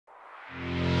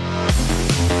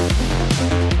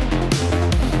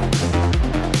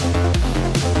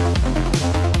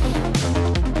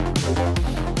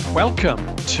Welcome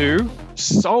to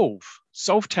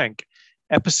SOLVETank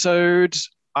episode.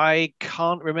 I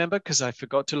can't remember because I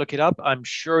forgot to look it up. I'm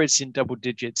sure it's in double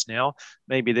digits now.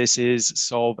 Maybe this is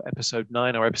Solve episode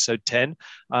 9 or episode 10.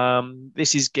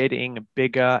 This is getting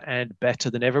bigger and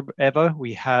better than ever.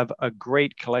 We have a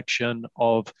great collection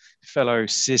of fellow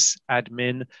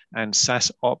sysadmin and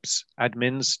SaaSOps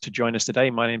admins to join us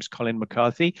today. My name is Colin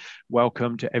McCarthy.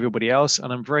 Welcome to everybody else.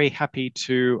 And I'm very happy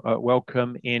to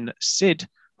welcome in Sid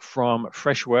from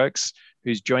Freshworks,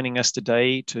 who's joining us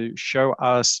today to show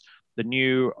us the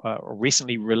new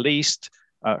recently released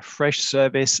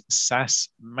Freshservice SaaS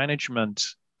Management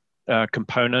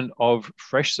component of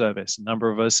Freshservice. A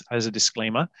number of us, as a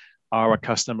disclaimer, are a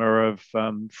customer of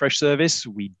Freshservice.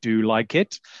 We do like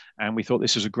it, and we thought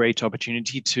this was a great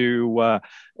opportunity to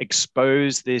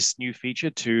expose this new feature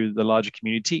to the larger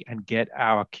community and get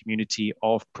our community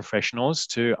of professionals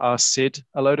to ask Sid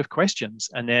a load of questions.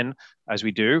 And then, as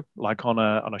we do, like on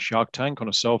a Shark Tank, on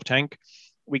a SOLVETank,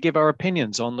 we give our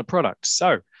opinions on the product.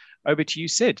 So over to you,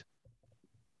 Sid.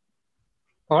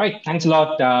 All right. Thanks a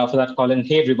lot for that, Colin.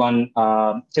 Hey, everyone.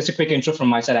 Just a quick intro from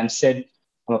my side. I'm Sid.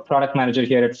 I'm a product manager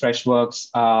here at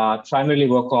Freshworks. Primarily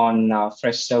work on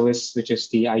Freshservice, which is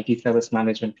the IT service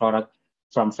management product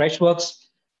from Freshworks.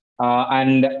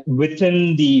 And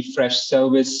within the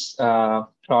Freshservice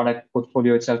product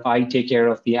portfolio itself, I take care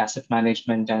of the asset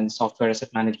management and software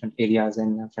asset management areas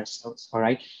in Freshservice. All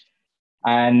right.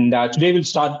 And today we'll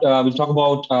talk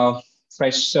about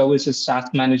Freshservice's SaaS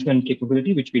management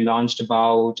capability, which we launched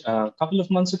about a couple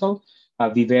of months ago.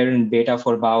 We were in beta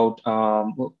for about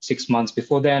 6 months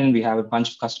before then. We have a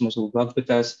bunch of customers who worked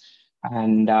with us,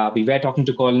 and we were talking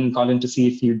to Colin to see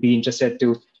if he'd be interested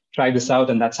to try this out,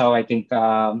 and that's how I think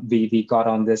we got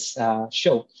on this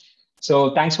show. So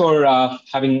thanks for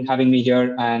having me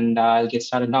here, and I'll get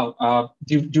started now.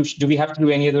 Do we have to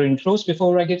do any other intros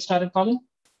before I get started, Colin?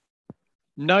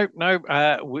 No.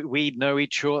 We know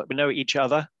each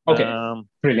other. Okay,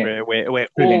 brilliant. We're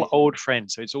brilliant. all old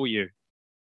friends, so it's all you.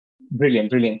 Brilliant.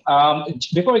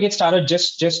 Before I get started,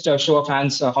 just a show of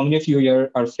hands. How many of you here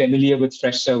are familiar with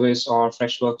Freshservice or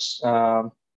Freshworks?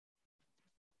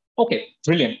 Okay,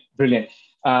 brilliant.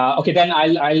 Okay, then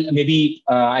I'll maybe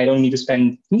I don't need to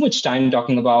spend too much time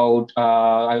talking about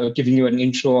giving you an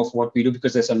intro of what we do,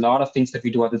 because there's a lot of things that we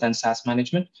do other than SaaS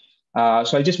management.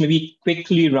 So I'll just maybe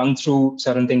quickly run through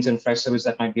certain things in Freshservice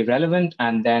that might be relevant,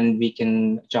 and then we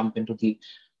can jump into the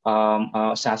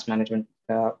SaaS management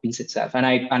piece itself. And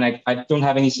I don't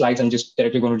have any slides. I'm just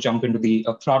directly going to jump into the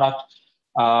product.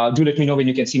 Do let me know when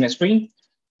you can see my screen.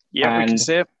 Yeah, we can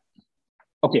see it.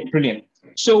 Okay, brilliant.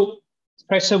 So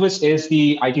Freshservice is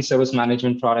the IT service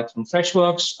management product from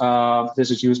Freshworks.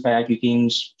 This is used by IT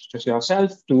teams just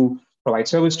yourself to provide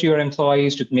service to your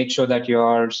employees, to make sure that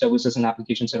your services and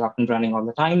applications are up and running all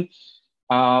the time.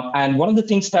 And one of the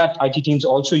things that IT teams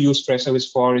also use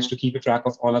Freshservice for is to keep a track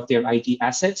of all of their IT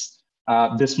assets.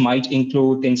 This might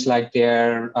include things like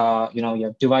their,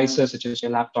 your devices, such as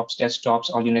your laptops, desktops,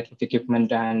 all your network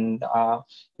equipment, and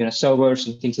servers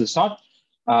and things of the sort.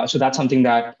 So that's something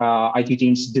that IT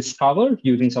teams discover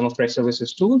using some of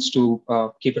Freshservice's tools to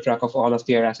keep a track of all of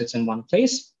their assets in one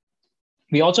place.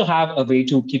 We also have a way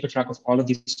to keep a track of all of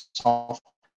these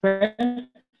software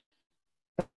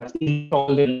that's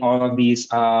installed in all of these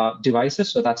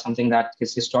devices. So that's something that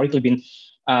has historically been,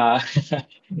 so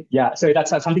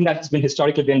that's something that's been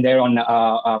historically been there on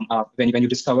when you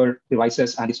discover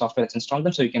devices and the software that's installed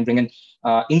them. So you can bring in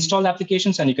installed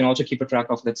applications, and you can also keep a track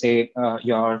of, let's say,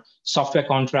 your software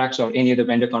contracts or any other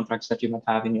vendor contracts that you might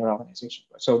have in your organization.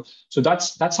 So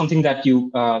that's something that you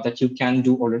can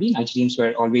do already. IT teams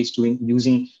were always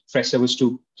using Freshservice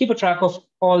to keep a track of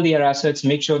all their assets,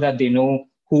 make sure that they know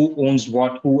who owns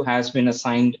what, who has been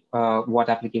assigned what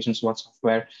applications, what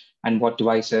software, and what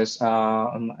devices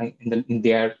during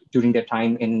their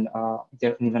time in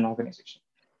an organization,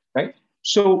 right?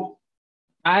 So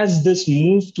as this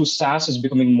move to SaaS is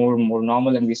becoming more and more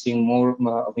normal, and we're seeing more,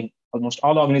 almost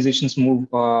all organizations move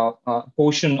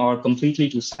portion or completely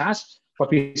to SaaS, what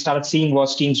we started seeing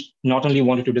was teams not only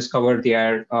wanted to discover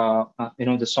their,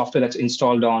 the software that's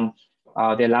installed on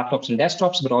their laptops and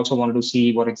desktops, but also wanted to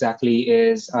see what exactly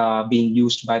is being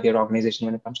used by their organization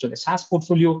when it comes to the SaaS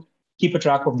portfolio, keep a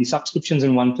track of the subscriptions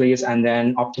in one place, and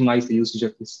then optimize the usage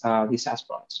of these SaaS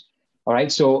products. All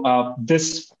right, so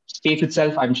this space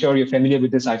itself, I'm sure you're familiar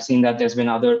with this. I've seen that there's been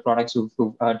other products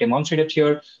who've demonstrated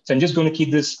here. So I'm just going to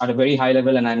keep this at a very high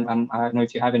level, and I don't know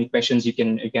if you have any questions, you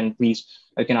can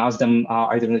ask them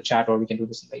either in the chat, or we can do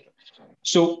this later.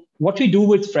 So what we do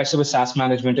with Freshservice SaaS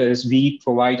Management is we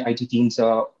provide IT teams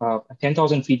a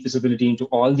 10,000 feet visibility into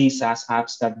all these SaaS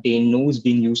apps that they know is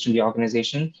being used in the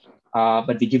organization.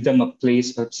 but we give them a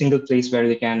single place where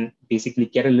they can basically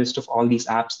get a list of all these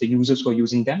apps, the users who are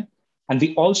using them. And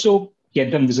we also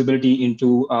get them visibility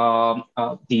into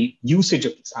the usage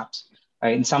of these apps.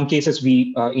 In some cases,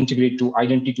 we integrate to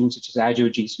identity tools such as Azure,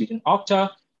 G Suite, and Okta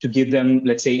to give them,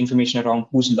 let's say, information around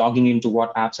who's logging into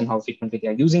what apps and how frequently they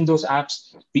are using those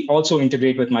apps. We also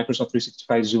integrate with Microsoft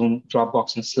 365, Zoom,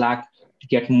 Dropbox, and Slack to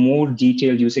get more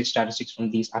detailed usage statistics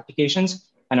from these applications.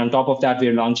 And on top of that,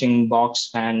 we're launching Box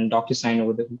and DocuSign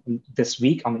over next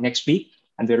week.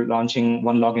 And we're launching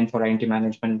one login for identity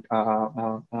management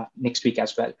next week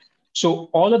as well. So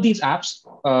all of these apps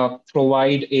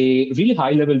provide a really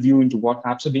high-level view into what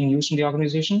apps are being used in the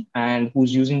organization and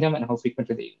who's using them and how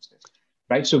frequently they use them,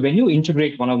 right? So when you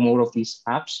integrate one or more of these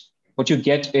apps, what you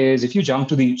get is, if you jump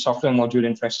to the software module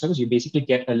in Freshservice, you basically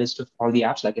get a list of all the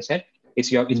apps. Like I said,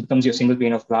 it becomes your single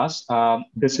pane of glass.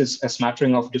 This is a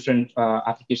smattering of different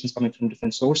applications coming from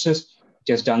different sources.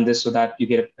 Just done this so that you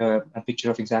get a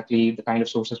picture of exactly the kind of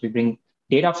sources we bring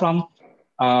data from.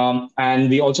 And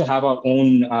we also have our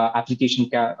own application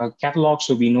catalog,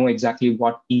 so we know exactly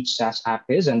what each SaaS app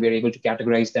is, and we're able to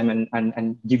categorize them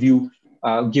and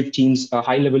give teams a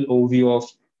high-level overview of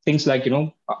things like,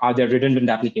 are there redundant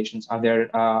applications? Are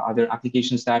there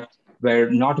applications that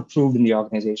were not approved in the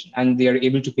organization? And they are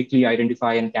able to quickly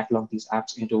identify and catalog these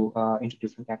apps into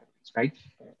different categories, right?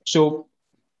 So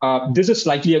this is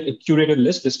slightly a curated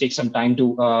list. This takes some time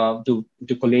to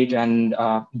collate and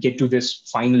get to this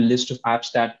final list of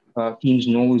apps that teams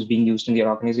know is being used in their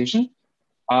organization.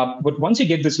 But once you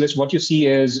get this list, what you see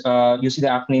is you see the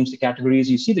app names, the categories,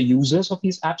 you see the users of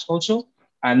these apps also.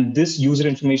 And this user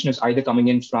information is either coming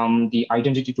in from the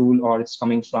identity tool or it's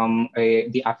coming from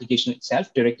the application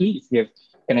itself directly. If you have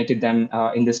connected them,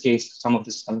 in this case, some of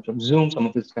this is coming from Zoom, some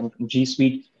of this is coming from G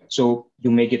Suite. So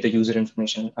you may get the user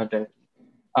information directly.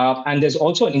 And there's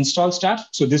also an install stat.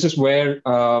 So this is where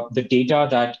the data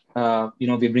that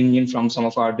we're bringing in from some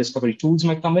of our discovery tools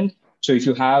might come in. So if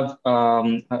you have,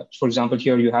 for example,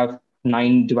 here you have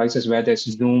 9 devices where there's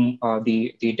Zoom,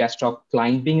 the desktop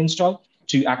client being installed.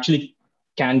 So you actually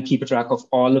can keep a track of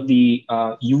all of the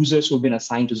users who've been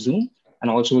assigned to Zoom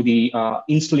and also the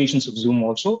installations of Zoom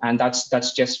also. And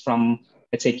that's just from,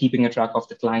 let's say, keeping a track of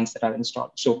the clients that are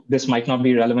installed. So this might not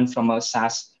be relevant from a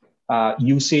SaaS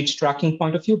usage tracking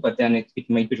point of view, but then it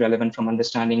might be relevant from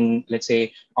understanding, let's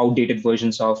say, outdated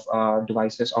versions of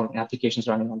devices or applications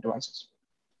running on devices.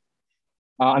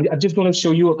 I'm just going to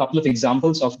show you a couple of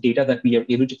examples of data that we are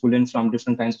able to pull in from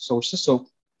different kinds of sources. So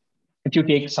if you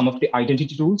take some of the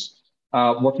identity tools,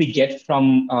 what we get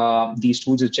from these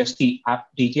tools is just the app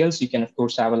details. You can, of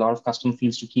course, have a lot of custom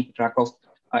fields to keep track of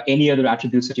any other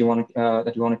attributes that you want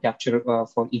to capture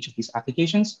for each of these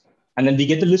applications. And then we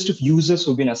get the list of users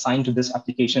who've been assigned to this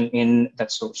application in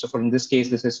that source. So in this case,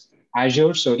 this is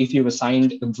Azure. So if you've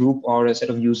assigned a group or a set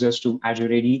of users to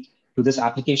Azure AD to this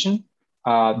application,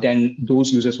 then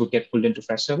those users will get pulled into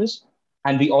Freshservice.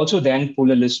 And we also then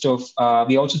pull a list of,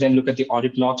 we also then look at the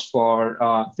audit logs for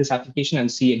this application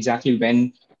and see exactly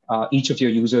when each of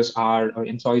your users or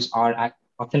employees are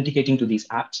authenticating to these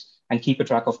apps and keep a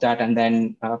track of that, and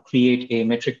then create a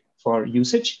metric for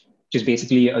usage, which is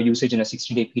basically a usage in a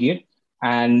 60-day period.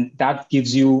 And that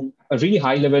gives you a really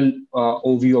high-level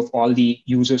overview of all the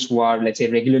users who are, let's say,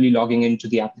 regularly logging into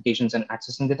the applications and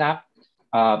accessing the app.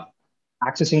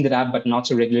 But not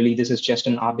so regularly. This is just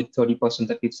an arbit 30%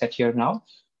 that we've set here now.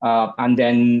 And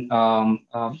then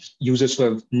users who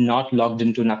have not logged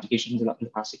into an application in the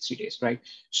past 60 days, right?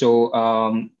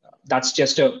 So that's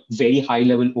just a very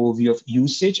high-level overview of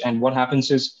usage. And what happens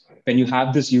is when you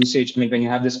have this usage, when you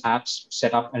have this apps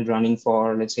set up and running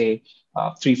for, let's say,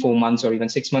 3-4 months or even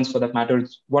 6 months for that matter,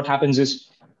 what happens is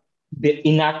the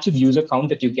inactive user count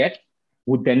that you get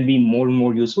would then be more and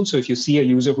more useful. So if you see a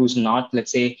user who's not,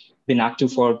 let's say, been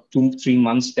active for 2-3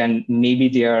 months, then maybe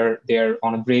they're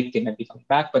on a break, they might be coming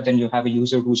back. But then you have a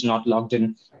user who's not logged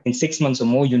in 6 months or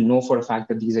more, you know for a fact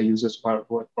that these are users who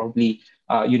are probably,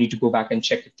 you need to go back and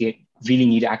check if they really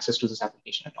need access to this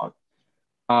application at all.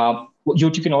 What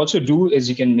you can also do is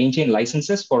you can maintain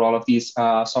licenses for all of these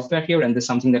software here. And this is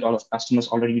something that all of customers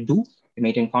already do. They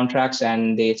maintain contracts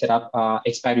and they set up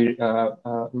expiry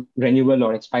renewal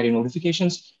or expiry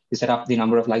notifications. They set up the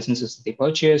number of licenses that they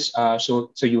purchase.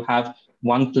 So you have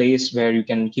one place where you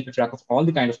can keep a track of all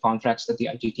the kind of contracts that the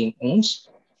IT team owns.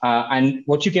 And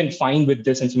what you can find with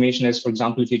this information is, for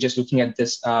example, if you're just looking at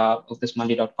this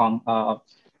Monday.com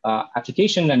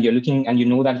application and you're looking and you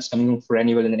know that it's coming for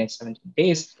renewal in the next 17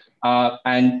 days.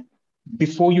 And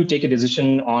before you take a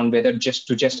decision on whether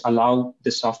just allow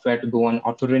the software to go on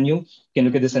auto renew, you can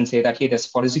look at this and say that, hey, there's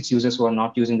 46 users who are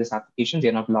not using this application.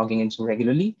 They're not logging in so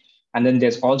regularly. And then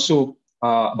there's also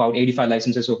about 85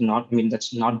 licenses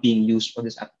that's not being used for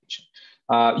this application.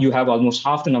 You have almost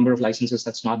half the number of licenses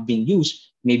that's not being used.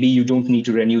 Maybe you don't need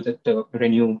to renew,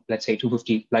 let's say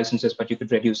 250 licenses, but you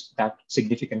could reduce that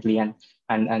significantly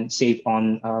and save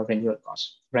on renewal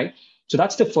costs, right? So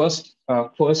that's the first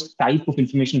type of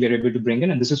information we're able to bring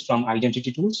in, and this is from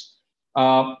identity tools.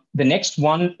 The next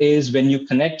one is when you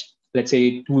connect, let's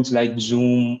say, tools like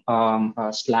Zoom,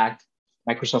 Slack,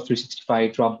 Microsoft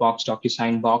 365, Dropbox,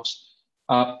 DocuSign, Box.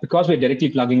 Because we're directly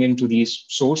plugging into these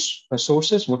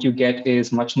sources, what you get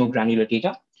is much more granular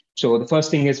data. So the first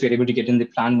thing is we're able to get in the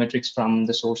plan metrics from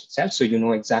the source itself. So you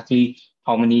know exactly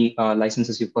how many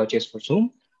licenses you purchased for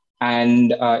Zoom.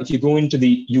 And if you go into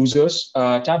the users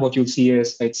tab, what you'll see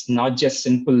is it's not just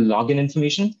simple login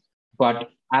information,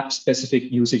 but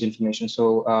app-specific usage information.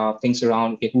 So things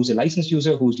around, okay, who's a licensed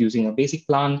user, who's using a basic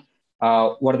plan,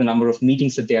 what are the number of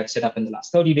meetings that they have set up in the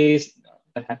last 30 days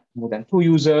that have more than 2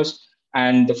 users.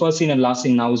 And the first thing and last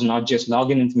thing now is not just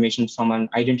login information from an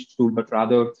identity tool, but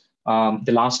rather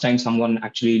the last time someone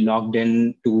actually logged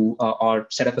in to or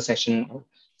set up a session, or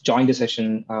joined a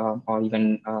session, or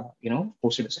even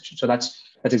hosted a session. So that's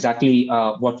exactly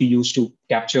what we use to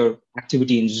capture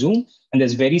activity in Zoom. And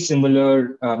there's very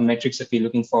similar metrics that we're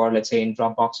looking for, let's say in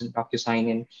Dropbox, in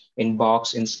DocuSign, in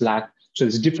Box, in Slack. So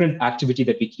there's different activity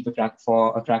that we keep a track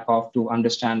of to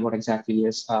understand what exactly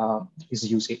is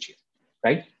usage here,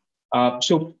 right?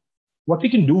 So what we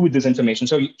can do with this information.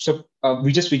 So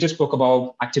we just spoke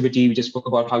about activity. We just spoke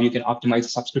about how you can optimize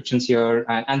subscriptions here,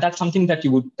 and that's something that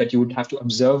you would have to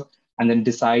observe and then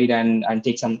decide and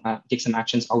take some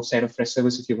actions outside of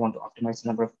Freshservice if you want to optimize the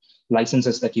number of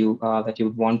licenses that you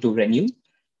would want to renew.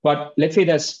 But let's say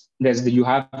you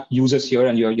have users here,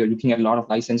 and you're looking at a lot of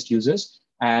licensed users.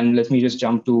 And let me just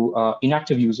jump to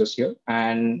inactive users here.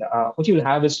 And what you'll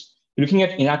have is looking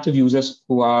at inactive users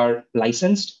who are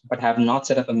licensed but have not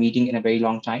set up a meeting in a very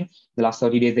long time. The last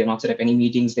 30 days, they've not set up any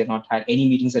meetings. They've not had any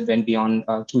meetings that went beyond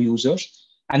 2 users.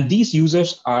 And these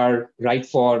users are ripe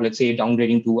for, let's say,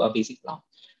 downgrading to a basic plan.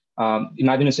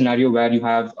 Imagine a scenario where you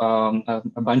have a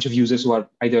bunch of users who are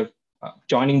either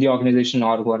joining the organization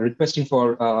or who are requesting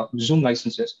for Zoom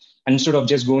licenses. And instead of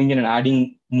just going in and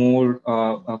adding more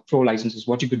pro licenses,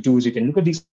 what you could do is you can look at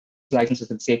these licenses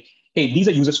and say, hey, these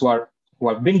are users who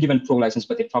have been given pro license,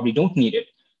 but they probably don't need it.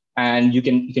 And you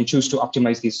can choose to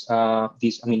optimize these,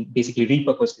 basically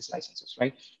repurpose these licenses,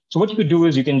 right? So what you could do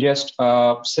is you can just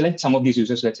select some of these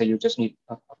users. Let's say you just need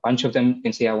a bunch of them. You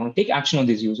can say, I want to take action on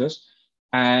these users.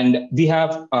 And we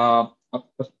have a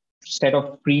set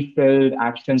of pre-filled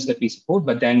actions that we support,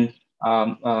 but then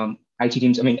IT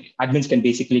teams, admins can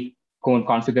basically go and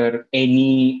configure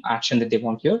any action that they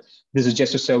want here. This is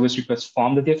just a service request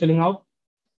form that they're filling out.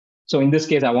 So in this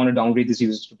case, I want to downgrade this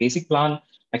user to basic plan.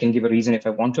 I can give a reason if I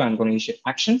want to. I'm going to initiate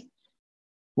action.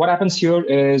 What happens here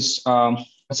is a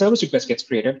service request gets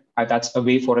created. That's a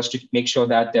way for us to make sure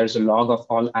that there's a log of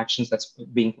all actions that's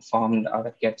being performed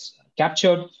that gets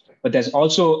captured. But there's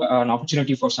also an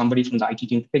opportunity for somebody from the IT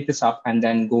team to pick this up and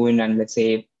then go in and, let's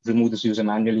say, remove this user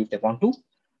manually if they want to.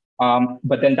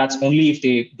 But then that's only if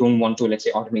they don't want to, let's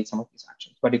say, automate some of these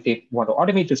actions. But if they want to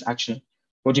automate this action,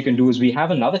 what you can do is we have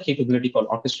another capability called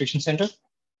Orchestration Center,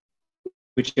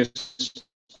 which is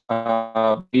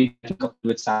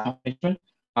with SaaS Management.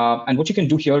 And what you can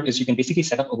do here is you can basically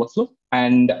set up a workflow,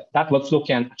 and that workflow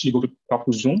can actually go to talk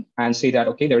to Zoom and say that,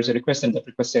 okay, there is a request, and that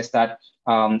request says that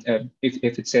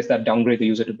if it says that downgrade the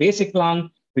user to basic plan,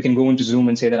 we can go into Zoom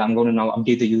and say that I'm going to now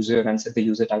update the user and set the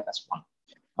user type as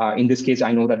 1. In this case,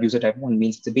 I know that user type 1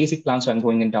 means it's a basic plan, so I'm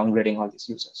going and downgrading all these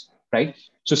users, right?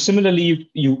 So similarly,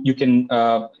 you can,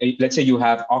 let's say you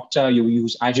have Okta, you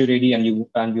use Azure AD,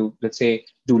 and you let's say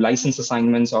do license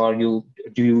assignments, or you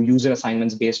do user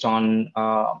assignments based on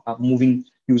moving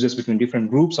users between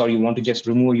different groups, or you want to just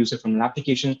remove a user from an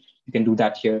application, you can do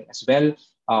that here as well.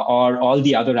 Or all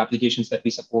the other applications that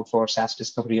we support for SaaS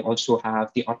discovery also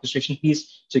have the orchestration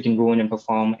piece. So you can go in and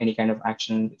perform any kind of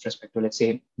action with respect to, let's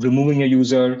say, removing a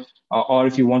user, or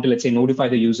if you want to, let's say, notify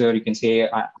the user, you can say,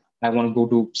 I want to go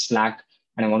to Slack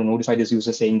and I want to notify this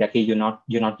user saying that, hey, you're not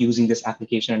using this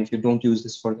application, and if you don't use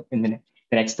this in the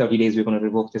next 30 days, we're going to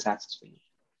revoke this access for you,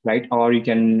 right? Or you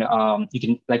can,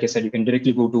 like I said, you can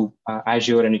directly go to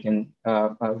Azure and you can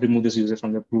remove this user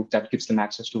from the group that gives them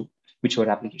access to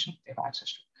whichever application they have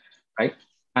access to, right?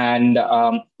 And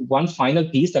one final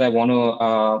piece that I want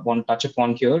to touch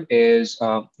upon here is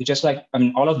just like,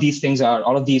 all of these things are,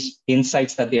 all of these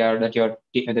insights that you're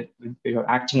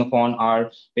acting upon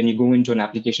are when you go into an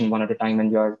application one at a time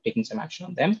and you're taking some action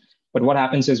on them. But what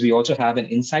happens is we also have an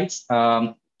insights.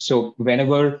 So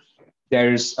whenever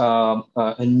there's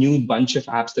a new bunch of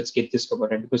apps that get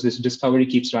discovered, right? Because this discovery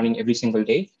keeps running every single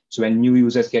day. So when new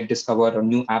users get discovered or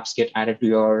new apps get added to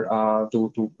your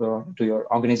to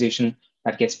your organization,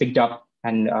 that gets picked up,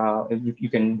 and you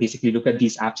can basically look at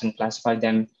these apps and classify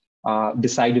them,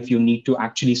 decide if you need to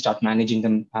actually start managing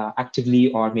them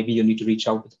actively, or maybe you need to reach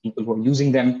out to the people who are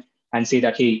using them and say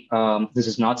that, hey, this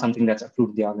is not something that's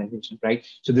approved the organization, right?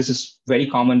 So this is very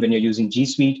common when you're using G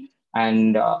Suite,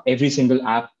 and every single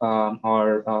app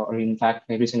or in fact,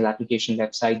 every single application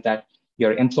website that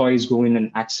your employees go in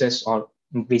and access or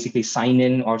basically sign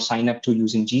in or sign up to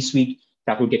using G Suite,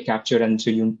 that will get captured. And so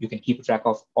you can keep track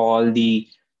of all the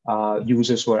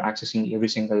users who are accessing every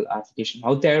single application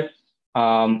out there.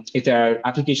 If there are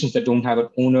applications that don't have an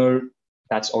owner,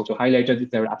 that's also highlighted. If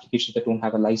there are applications that don't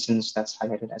have a license, that's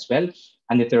highlighted as well.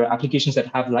 And if there are applications that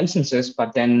have licenses,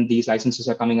 but then these licenses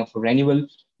are coming up for renewal,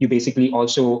 you basically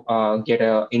also get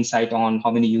an insight on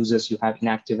how many users you have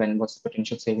inactive and what's the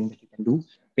potential saving that you can do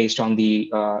based on the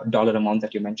dollar amount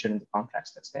that you mentioned in the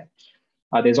contracts that's there.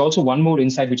 There's also one more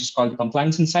insight, which is called the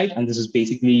compliance insight. And this is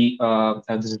basically,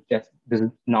 this is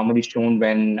normally shown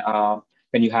when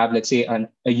you have, let's say,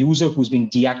 a user who's been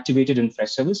deactivated in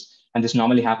Freshservice. And this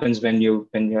normally happens when you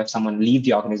have someone leave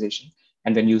the organization.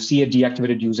 And when you see a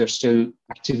deactivated user still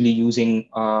actively using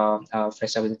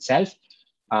Freshservice itself,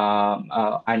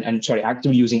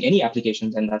 actively using any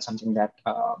application, then that's something that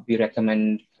we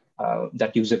recommend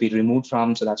that user be removed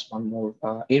from. So that's one more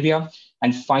area.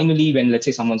 And finally, when, let's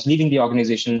say, someone's leaving the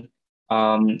organization,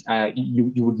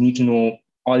 you would need to know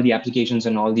all the applications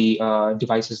and all the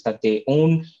devices that they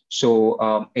own.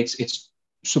 So it's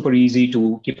super easy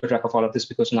to keep a track of all of this,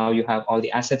 because now you have all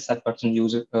the assets that person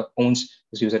user owns.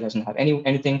 This user doesn't have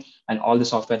anything, and all the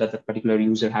software that the particular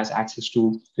user has access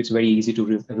to. So it's very easy to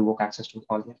revoke access to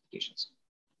all the applications.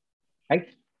 Right.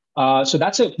 So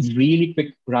that's a really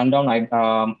quick rundown.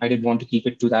 I did want to keep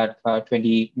it to that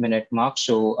 20-minute mark.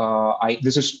 So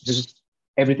this is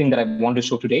everything that I want to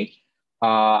show today.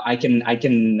 I can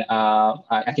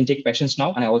take questions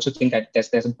now, and I also think that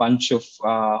there's a bunch of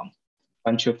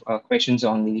questions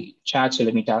on the chat. So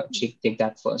let me take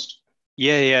that first.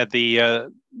 Yeah.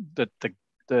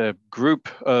 The group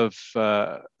of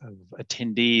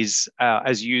attendees,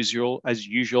 as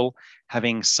usual,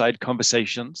 having side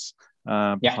conversations,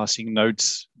 passing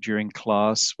notes during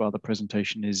class while the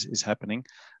presentation is happening.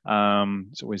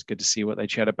 It's always good to see what they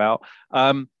chat about.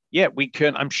 We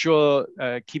can, I'm sure,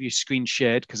 keep your screen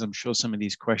shared, because I'm sure some of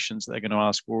these questions that they're going to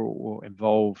ask will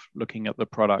involve looking at the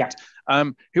product.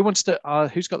 Who's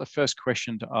got the first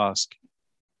question to ask?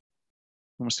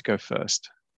 Who wants to go first?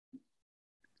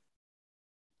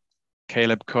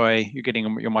 Caleb Coy, you're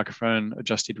getting your microphone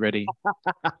adjusted ready.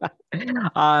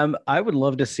 I would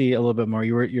love to see a little bit more.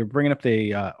 You're bringing up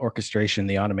the orchestration,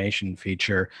 the automation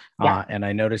feature, and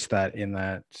I noticed that in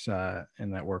that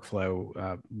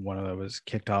workflow, one of them was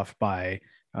kicked off by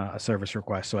a service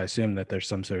request. So I assume that there's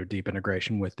some sort of deep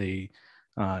integration with the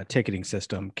ticketing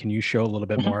system. Can you show a little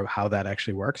bit more of how that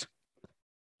actually works?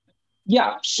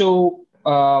 Yeah. So.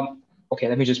 Okay,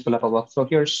 let me just pull up a workflow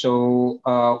here. So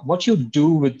what you do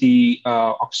with the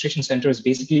orchestration center is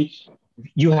basically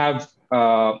you have,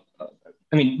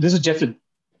 this is just a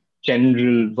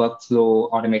general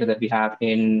workflow automator that we have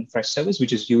in Freshservice,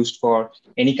 which is used for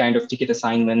any kind of ticket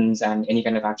assignments and any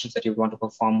kind of actions that you want to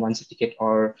perform once a ticket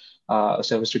or a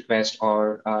service request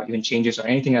or even changes or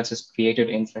anything else is created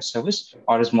in Freshservice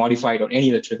or is modified or any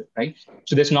other trigger, right?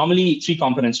 So there's normally 3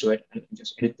 components to it. And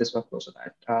just edit this workflow so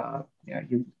that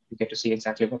you get to see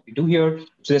exactly what we do here.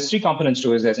 So there's 3 components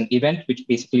to it. There's an event, which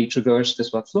basically triggers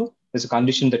this workflow. There's a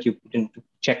condition that you put in to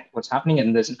check what's happening,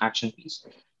 and there's an action piece.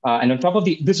 And on top of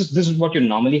this is what you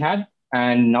normally had.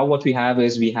 And now what we have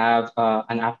is we have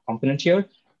an app component here.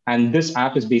 And this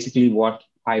app is basically what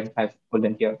I've pulled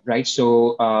in here, right?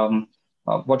 So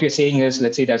what we're saying is,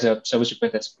 let's say there's a service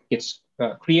request that gets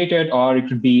created, or it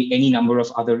could be any number of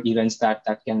other events that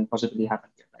can possibly happen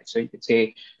here, right? So you could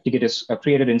say ticket is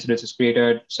created, incident is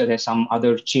created. So there's some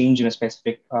other change in a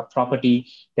specific property,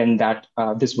 then that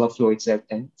this workflow itself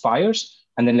then fires.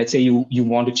 And then let's say you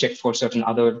want to check for certain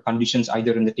other conditions,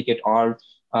 either in the ticket or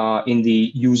in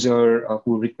the user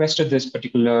who requested this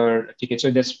particular ticket.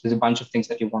 So there's a bunch of things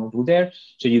that you want to do there.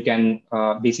 So you can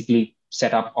basically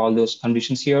set up all those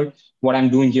conditions here. What I'm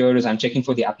doing here is I'm checking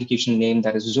for the application name,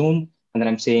 that is Zoom, and then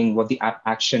I'm saying what the app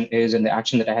action is, and the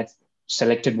action that I had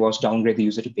selected was downgrade the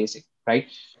user to basic, right?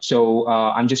 So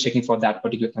I'm just checking for that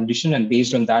particular condition, and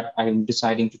based on that, I'm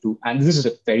deciding to do, and this is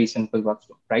a very simple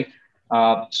workflow, right?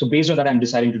 So based on that, I'm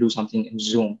deciding to do something in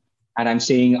Zoom, and I'm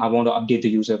saying I want to update the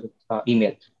user with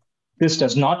email. This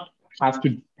does not have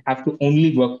to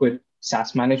only work with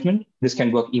SaaS Management. This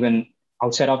can work even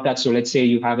outside of that. So let's say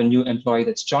you have a new employee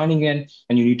that's joining in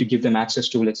and you need to give them access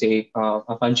to, let's say,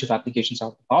 a bunch of applications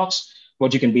out of the box.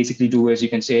 What you can basically do is you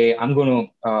can say, I'm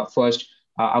going to first,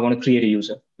 I want to create a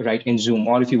user, right, in Zoom.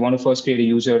 Or if you want to first create a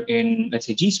user in, let's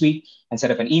say, G Suite and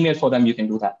set up an email for them, you can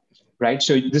do that, right?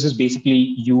 So this is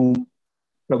basically you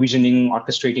provisioning,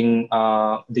 orchestrating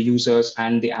the users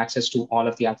and the access to all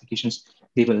of the applications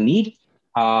they will need.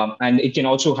 And it can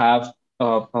also have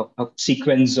a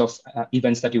sequence of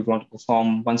events that you want to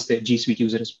perform. Once the G Suite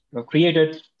user is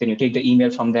created, then you take the email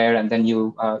from there and then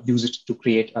you use it to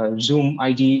create a Zoom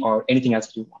ID or anything else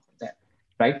that you want from there,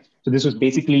 right? So this was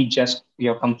basically just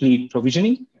your complete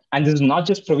provisioning. And this is not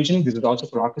just provisioning, this is also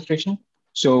for orchestration.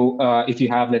 So if you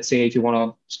have, let's say, if you want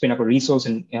to spin up a resource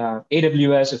in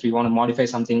AWS, if you want to modify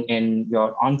something in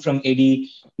your on-prem AD, you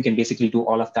can basically do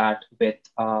all of that with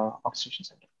Orchestration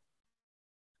Center.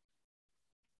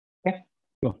 Okay.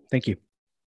 Cool. Thank you.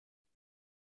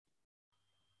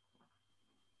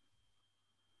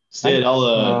 Sid,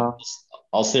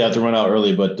 I'll say I have to run out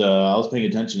early, but I was paying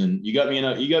attention, and you got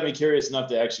me curious enough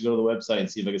to actually go to the website and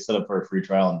see if I can set up for a free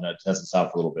trial and test this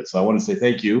out for a little bit. So I want to say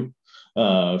thank you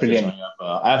for showing up.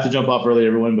 I have to jump off early,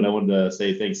 everyone, but I wanted to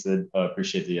say thanks, Sid.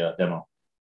 Appreciate the demo.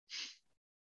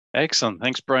 Excellent.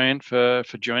 Thanks, Brian, for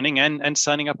joining and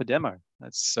signing up a demo.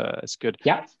 That's good.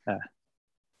 Yeah.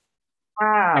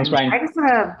 Thanks, Brian. I just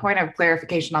have a point of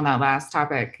clarification on that last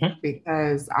topic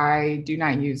because I do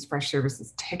not use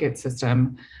Freshservice's ticket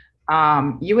system.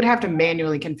 You would have to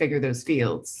manually configure those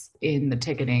fields in the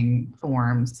ticketing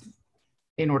forms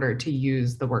in order to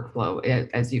use the workflow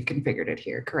as you've configured it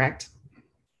here, correct?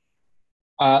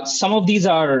 Some of these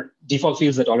are default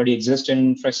fields that already exist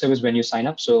in Freshservice when you sign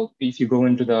up. So if you go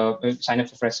into the sign up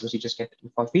for Freshservice, you just get the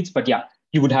default fields. But yeah,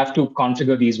 you would have to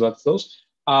configure these workflows.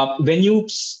 When you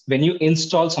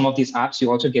install some of these apps, you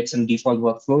also get some default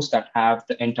workflows that have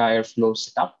the entire flow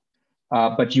set up.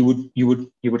 But you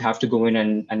would have to go in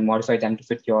and modify them to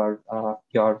fit your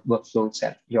workflow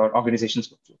itself, your organization's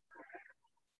workflow.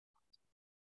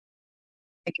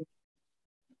 Thank you.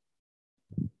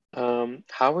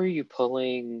 How are you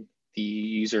pulling the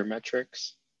user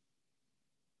metrics?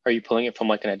 Are you pulling it from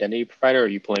like an identity provider, or are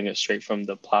you pulling it straight from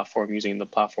the platform using the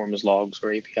platform's logs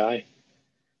or API?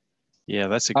 Yeah,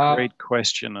 that's a great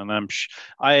question, and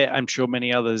I'm sure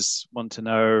many others want to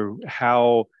know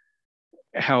how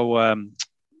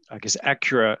I guess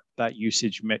accurate that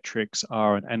usage metrics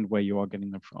are and where you are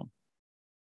getting them from.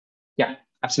 Yeah,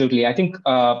 absolutely. I think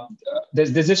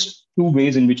there's just two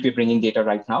ways in which we're bringing data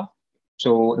right now.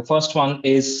 So the first one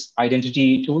is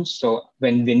identity tools. So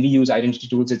when we use identity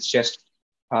tools, it's just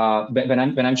when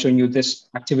I'm showing you this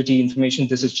activity information,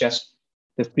 this is just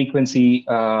the frequency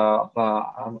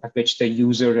at which the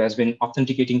user has been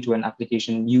authenticating to an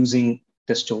application using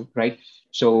this tool, right?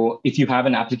 So if you have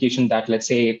an application that, let's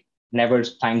say, never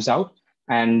times out,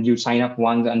 and you sign up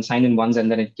once and sign in once, and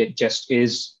then it just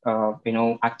is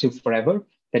active forever,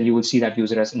 then you will see that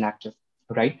user as inactive,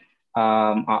 right?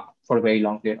 For a very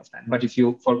long period of time. But if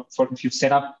you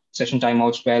set up session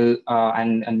timeouts well,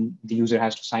 and the user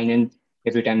has to sign in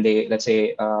every time they, let's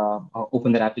say,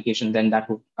 open that application, then that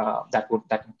would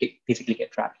basically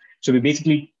get tracked. So we're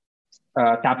basically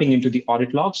tapping into the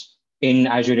audit logs in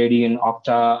Azure AD and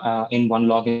Okta in one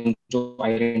login to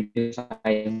identify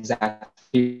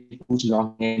exactly who's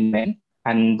logging in when,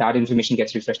 and that information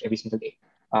gets refreshed every single day.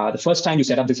 The first time you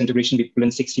set up this integration, we pull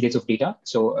in 60 days of data.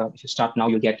 So if you start now,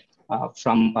 you'll get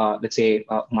from, let's say,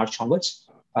 March onwards.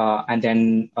 And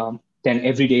then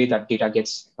every day that data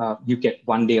gets, you get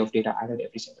 1 day of data added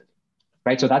every single day,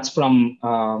 right? So that's from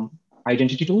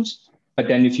identity tools. But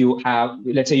then if you have,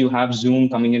 let's say you have Zoom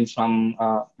coming in from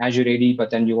Azure AD, but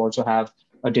then you also have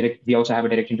we also have a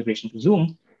direct integration to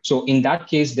Zoom. So in that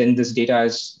case, then this data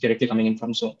is directly coming in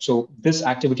from Zoom. So this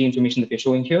activity information that we're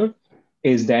showing here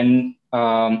is then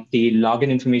the login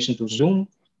information to Zoom,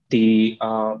 the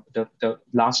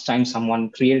last time someone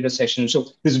created a session. So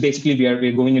this is basically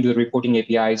we're going into the reporting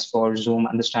APIs for Zoom,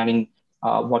 understanding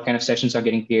what kind of sessions are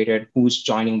getting created, who's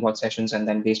joining what sessions, and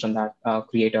then based on that,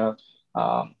 create a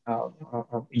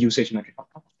usage metric.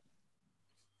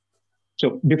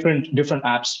 So different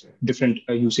apps, different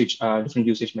usage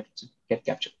metrics get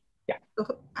captured. Yeah.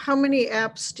 How many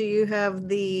apps do you have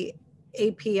the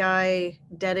API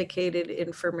dedicated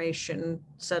information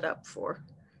set up for?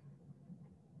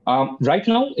 Right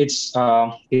now, it's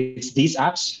these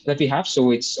apps that we have.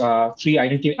 So it's 3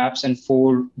 identity apps and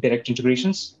 4 direct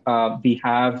integrations. We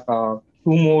have 3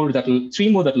 more that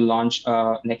will launch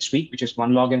next week, which is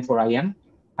OneLogin for IAM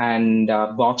and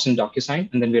Box and DocuSign.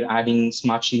 And then we're adding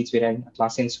Smart Sheets, we're adding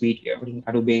Atlassian Suite, we're adding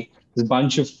Adobe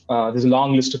there's a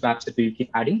long list of apps that we keep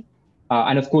adding.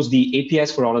 And of course, the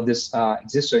APIs for all of this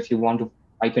exist. So if you want to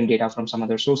pipe in data from some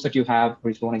other source that you have,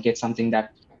 or if you want to get something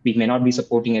that we may not be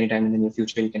supporting anytime in the near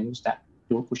future, you can use that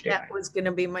to push data. That was going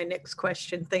to be my next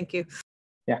question. Thank you.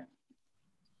 Yeah.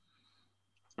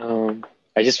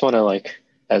 I just want to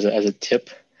as a tip,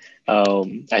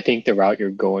 I think the route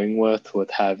you're going with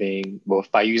having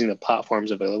by using the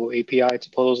platform's available API to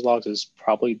pull those logs is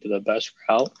probably the best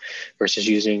route versus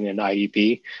using an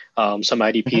IDP. Some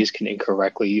IDPs can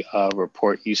incorrectly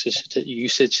report usage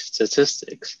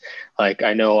statistics. Like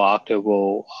I know Okta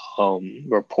will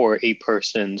report a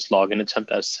person's login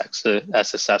attempt as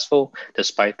successful,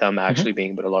 despite them actually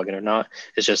being able to log in or not.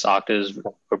 It's just Okta's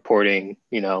reporting,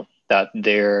 that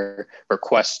their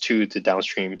request to the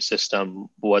downstream system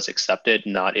was accepted,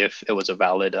 not if it was a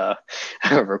valid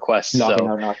request. Login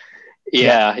or not.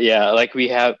 Yeah. Like we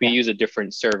use a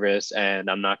different service, and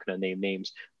I'm not going to name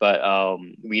names, but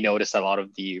we noticed a lot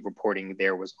of the reporting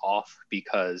there was off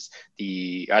because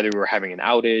either we were having an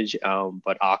outage,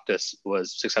 but Okta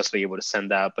was successfully able to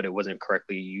send that, but it wasn't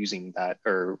correctly using that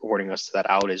or reporting us to that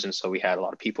outage. And so we had a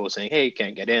lot of people saying, hey,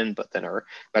 can't get in, but then our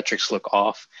metrics look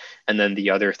off. And then the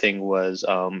other thing was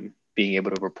being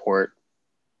able to report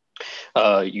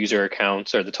user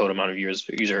accounts, or the total amount of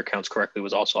user accounts correctly,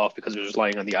 was also off because it was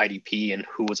relying on the IDP and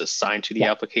who was assigned to the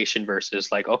application versus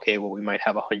okay, well, we might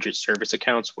have 100 service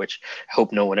accounts, which I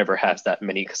hope no one ever has that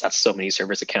many because that's so many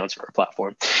service accounts for a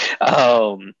platform,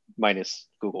 minus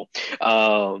Google.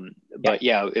 But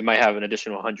yeah, it might have an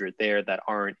additional 100 there that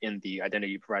aren't in the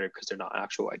identity provider because they're not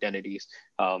actual identities.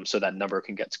 So that number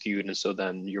can get skewed. And so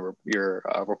then your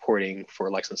reporting for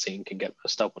licensing can get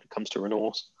messed up when it comes to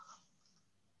renewals.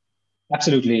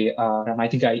 Absolutely. And I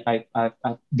think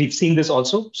we've seen this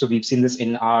also. So we've seen this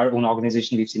in our own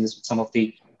organization. We've seen this with some of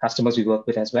the customers we work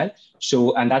with as well.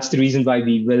 So, and that's the reason why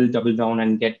we will double down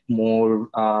and get more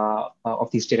of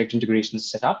these direct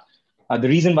integrations set up. The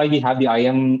reason why we have the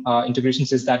IAM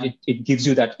integrations is that it gives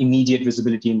you that immediate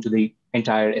visibility into the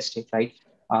entire estate, right?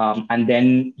 And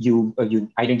then you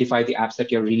identify the apps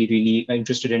that you're really, really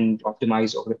interested in,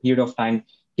 optimize over a period of time,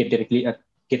 get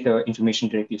the information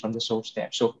directly from the source there.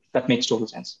 So that makes total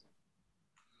sense.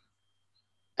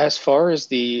 As far as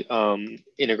the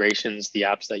integrations, the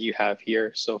apps that you have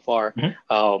here so far,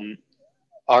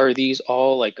 are these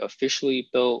all officially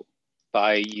built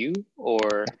by you,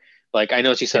 or I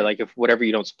know as you said, if whatever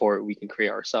you don't support, we can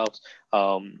create ourselves.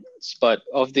 But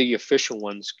of the official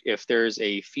ones, if there's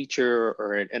a feature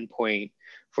or an endpoint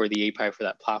for the API for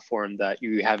that platform that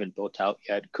you haven't built out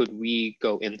yet, could we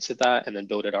go into that and then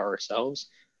build it ourselves?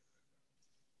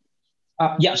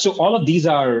 Yeah, so all of these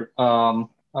are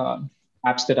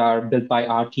apps that are built by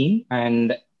our team,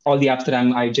 and all the apps that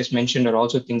I just mentioned are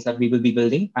also things that we will be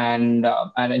building. And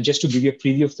just to give you a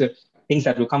preview of the things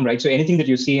that will come, right? So anything that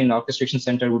you see in Orchestration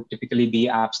Center would typically be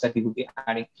apps that we will be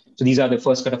adding. So these are the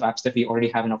first cut of apps that we already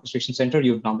have in Orchestration Center.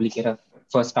 You would normally get a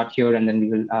first cut here, and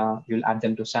then we'll add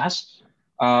them to SaaS.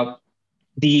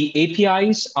 The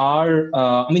APIs are,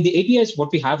 the APIs,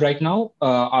 what we have right now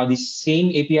are the same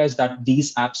APIs that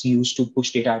these apps use to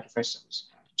push data out of Freshservice.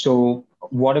 So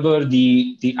whatever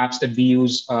the apps that we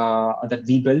use, that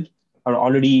we build, are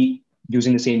already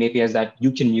using the same APIs that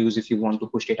you can use if you want to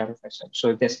push data out of Freshservice.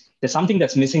 So if there's something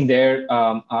that's missing there,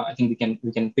 I think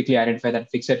we can quickly identify that and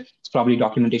fix it. It's probably a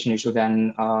documentation issue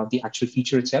than the actual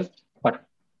feature itself. But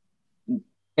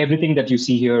everything that you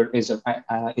see here is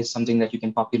something that you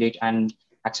can populate and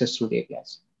access through the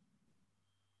APIs.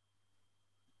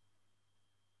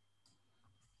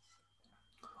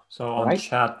 So on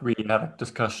chat, we had a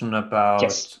discussion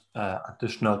about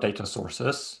additional data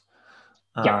sources.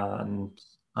 And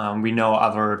we know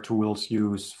other tools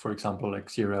use, for example, like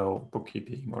Xero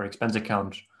bookkeeping or expense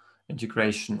account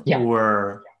integration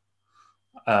or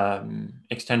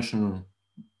extension,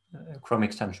 Chrome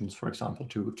extensions, for example,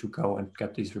 to go and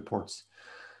get these reports.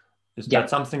 Is that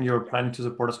something you're planning to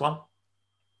support as well?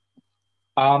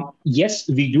 Yes,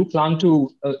 we do plan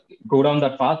to go down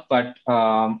that path, but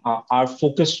our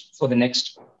focus for the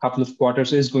next couple of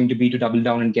quarters is going to be to double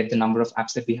down and get the number of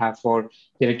apps that we have for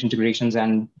direct integrations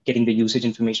and getting the usage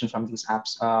information from these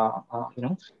apps.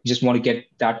 We just want to get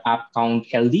that app count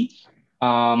healthy,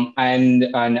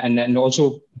 and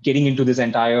also getting into this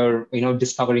entire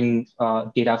discovering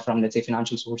data from, let's say,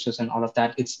 financial sources and all of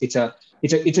that. It's a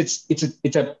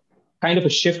kind of a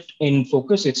shift in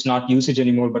focus. It's not usage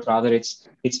anymore, but rather it's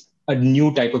a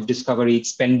new type of discovery,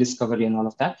 spend discovery, and all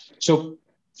of that. So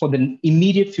for the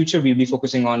immediate future, we'll be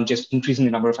focusing on just increasing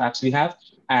the number of apps we have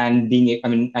and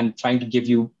and trying to give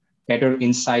you better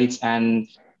insights and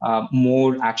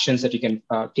more actions that you can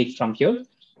take from here.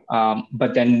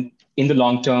 But then in the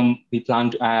long term, we plan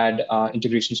to add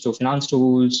integrations to finance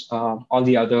tools, all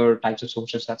the other types of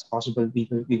sources that's possible. We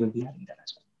will be adding that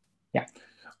as well. Yeah.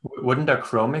 Wouldn't a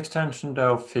Chrome extension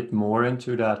though fit more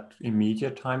into that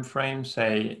immediate time frame?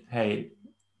 Say, hey,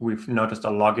 we've noticed a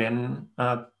login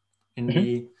in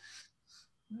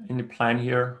the plan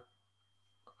here.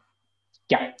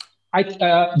 Yeah,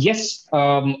 yes,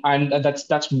 and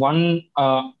that's one.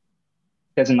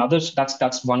 There's another.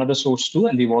 That's one other source too,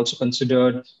 and we've also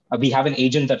considered. We have an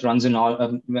agent that runs in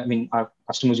all. Our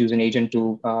customers use an agent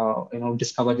to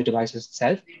discover the devices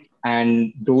itself,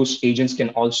 and those agents can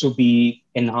also be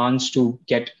enhanced to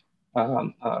get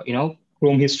Chrome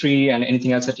history and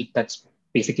anything else that's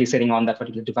basically sitting on that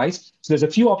particular device. So there's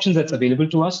a few options that's available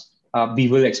to us. We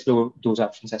will explore those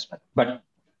options as well. But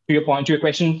to your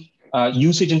question.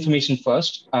 Usage information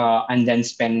first, and then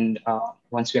spend,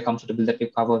 once we are comfortable that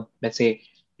we've covered, let's say,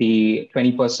 the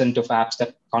 20% of apps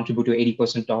that contribute to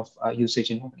 80% of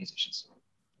usage in organizations.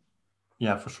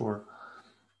 Yeah, for sure.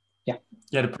 Yeah.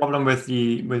 Yeah, the problem with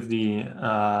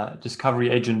the discovery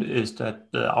agent is that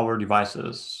our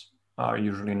devices are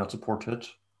usually not supported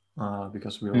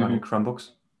because we're running Chromebooks.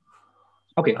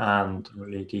 Okay. And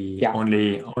really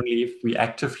only if we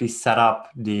actively set up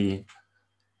the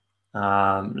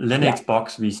Linux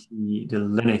box, we see the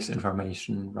Linux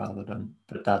information rather than,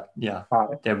 but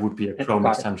there would be a Chrome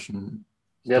extension.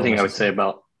 The other thing I would say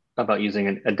about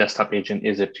using a desktop agent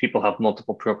is if people have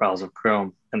multiple profiles of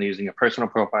Chrome and they're using a personal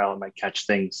profile, it might catch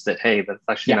things that, hey, that's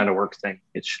actually not a work thing.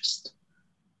 It's just.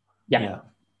 Yeah.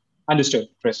 Understood,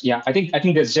 Chris. Yeah, I think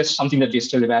there's just something that we're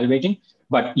still evaluating,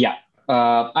 but yeah.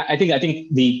 I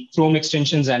think the Chrome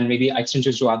extensions and maybe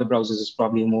extensions to other browsers is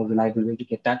probably a more reliable way to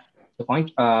get that. The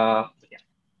point.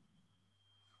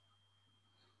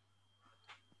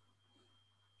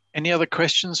 Any other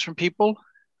questions from people?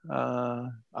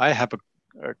 I have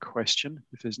a question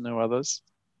if there's no others.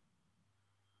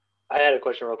 I had a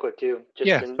question real quick too.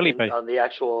 Just on the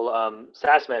actual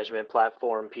SaaS management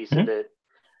platform piece of it.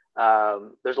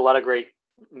 There's a lot of great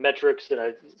metrics, and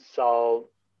I saw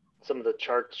some of the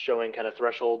charts showing kind of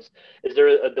thresholds. Is there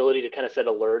an ability to kind of set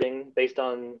alerting based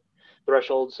on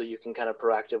thresholds so you can kind of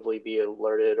proactively be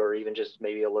alerted, or even just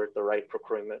maybe alert the right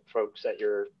procurement folks at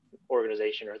your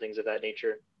organization or things of that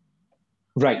nature?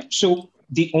 Right. So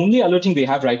the only alerting we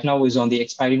have right now is on the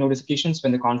expiry notifications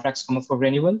when the contracts come up for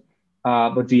renewal.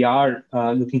 But we are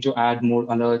looking to add more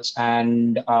alerts,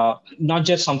 and not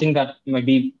just something that might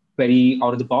be very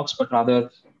out of the box, but rather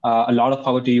a lot of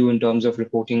power to you in terms of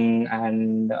reporting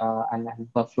and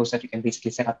workflows that you can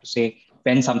basically set up to say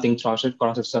when something crosses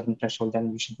a certain threshold,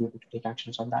 then you should be able to take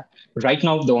actions on that. But right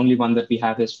now, the only one that we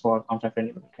have is for contract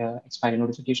renewal expiry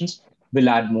notifications. We'll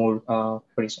add more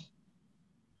pretty soon.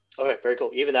 Okay, very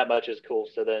cool. Even that much is cool.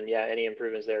 So then, yeah, any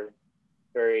improvements there,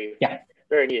 very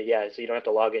needed. Yeah, so you don't have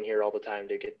to log in here all the time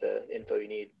to get the info you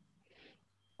need.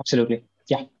 Absolutely.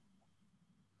 Yeah.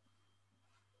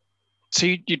 So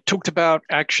you talked about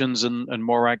actions and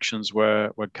more actions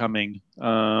were coming.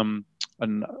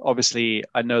 And obviously,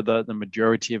 I know that the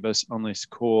majority of us on this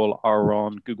call are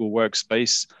on Google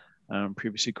Workspace,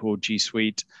 previously called G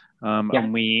Suite.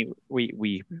 And we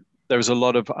there's a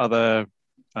lot of other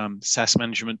SaaS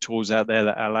management tools out there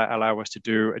that allow us to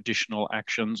do additional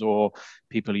actions, or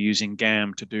people are using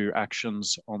GAM to do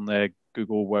actions on their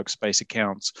Google Workspace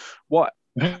accounts. What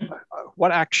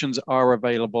actions are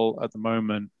available at the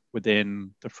moment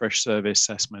within the Freshservice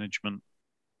SaaS Management?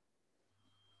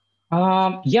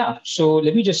 So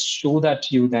let me just show that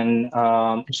to you then.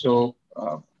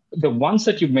 The ones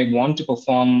that you may want to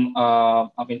perform,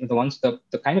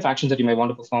 the kind of actions that you may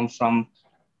want to perform from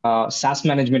SaaS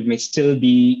management may still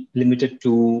be limited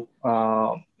to,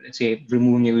 let's say,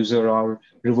 removing a user or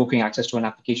revoking access to an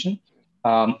application.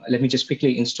 Let me just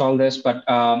quickly install this, but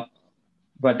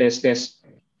there's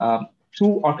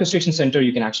through Orchestration Center,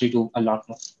 you can actually do a lot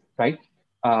more, right?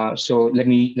 So let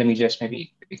me just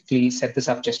maybe quickly set this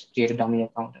up, just create a dummy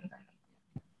account.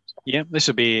 Yeah, this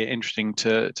would be interesting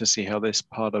to see how this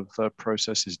part of the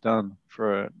process is done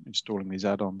for installing these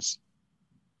add-ons.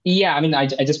 Yeah, I mean, I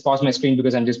just paused my screen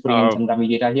because I'm just putting in some dummy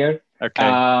data here. Okay.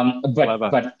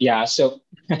 But yeah, so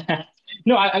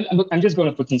no, I'm just going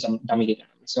to put in some dummy data.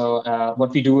 So what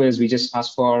we do is we just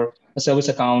ask for a service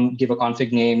account, give a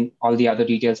config name, all the other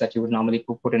details that you would normally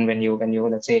put in when you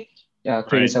let's say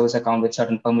create a service account with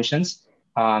certain permissions.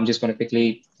 I'm just going to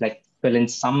quickly fill in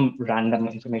some random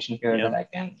information here that I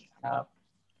can.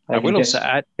 I will also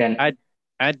add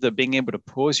that being able to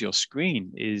pause your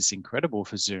screen is incredible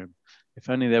for Zoom. If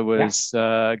only there was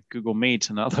Google Meet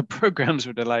and other programs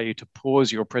would allow you to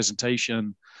pause your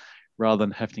presentation rather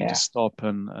than having to stop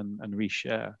and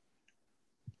reshare.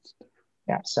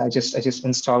 Yeah, so I just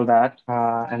install that,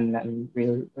 and then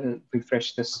we'll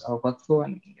refresh this workflow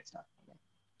and we can get started.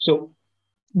 So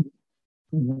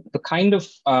the kind of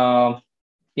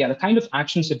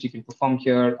actions that you can perform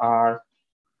here are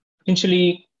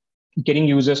essentially getting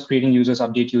users, creating users,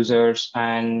 update users,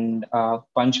 and a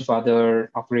bunch of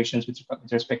other operations with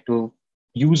respect to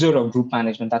user or group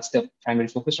management. That's the primary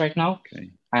focus right now.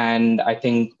 Okay. And I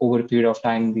think over a period of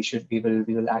time, we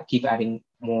will keep adding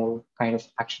more kind of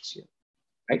actions here,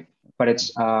 right? But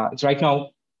it's right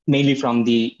now mainly from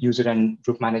the user and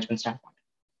group management standpoint.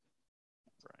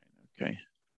 Right. Okay.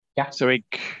 Yeah. So it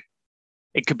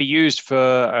could be used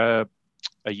for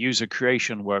a user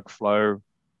creation workflow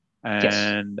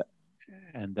and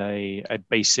a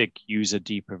basic user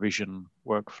deprovision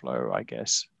workflow, I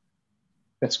guess.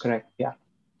 That's correct. Yeah.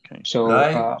 Okay. So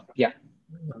yeah.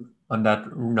 On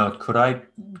that note, could I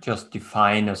just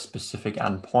define a specific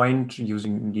endpoint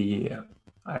using the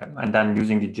and then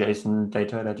using the JSON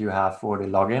data that you have for the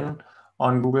login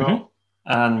on Google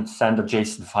and send a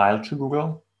JSON file to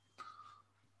Google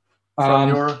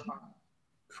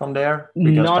from there?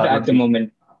 Because not at the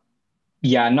moment.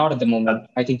 Yeah, not at the moment.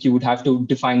 I think you would have to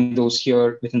define those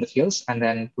here within the fields and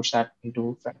then push that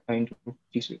into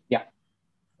G Suite. Yeah.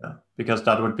 Yeah, because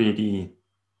that would be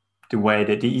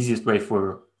the easiest way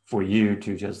for you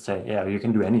to just say, yeah, you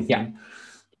can do anything.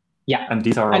 Yeah. And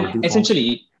these are all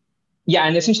essentially. Yeah,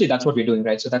 and essentially that's what we're doing,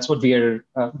 right? So that's what we're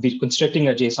constructing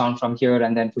a JSON from here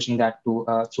and then pushing that to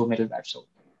through middleware. So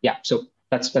yeah, so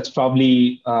that's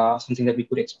probably something that we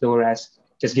could explore as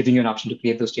just giving you an option to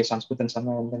create those JSONs, put them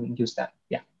somewhere, and then use that.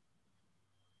 Yeah.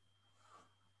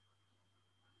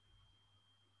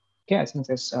 Okay, I think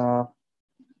there's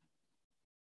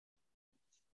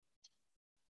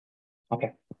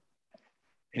okay.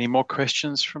 Any more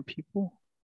questions from people?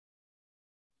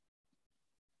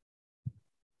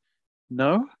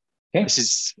 No. Okay.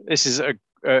 This is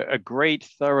a great,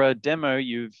 thorough demo.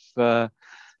 You've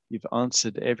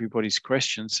answered everybody's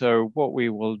questions. So what we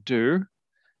will do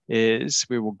is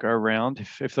we will go around.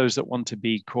 If those that want to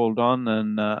be called on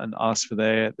and ask for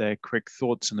their quick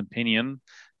thoughts and opinion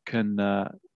can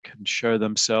show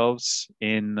themselves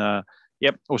in.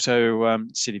 Yep. Also,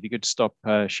 Sid, if you could stop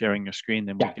sharing your screen,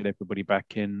 then we'll get everybody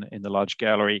back in the large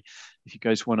gallery. If you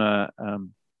guys want to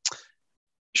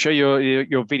show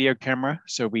your video camera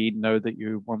so we know that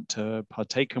you want to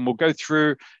partake, and we'll go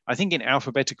through, I think, in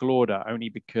alphabetical order, only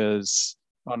because,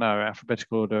 oh no,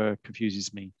 alphabetical order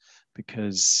confuses me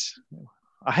because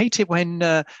I hate it when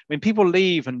people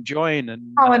leave and join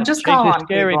and just call on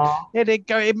people. Yeah,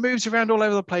 it moves around all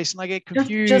over the place and I get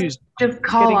confused. Just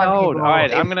call on old. people. All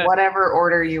right, I'm gonna whatever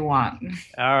order you want.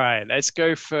 All right, let's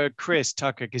go for Chris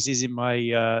Tucker because he's in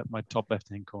my my top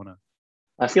left-hand corner.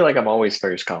 I feel like I'm always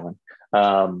first, Colin.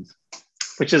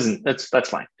 Which isn't, that's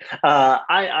fine.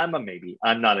 I'm a maybe.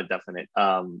 I'm not a definite,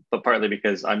 but partly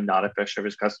because I'm not a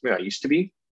Freshservice customer. I used to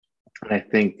be. And I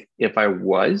think if I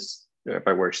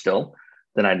were still,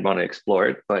 then I'd want to explore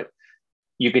it. But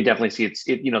you can definitely see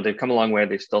they've come a long way.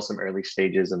 There's still some early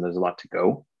stages and there's a lot to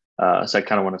go. So I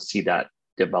kind of want to see that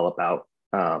develop out.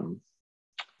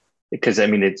 Because I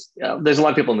mean, there's a lot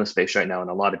of people in this space right now, and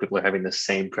a lot of people are having the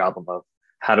same problem of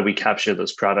how do we capture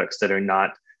those products that are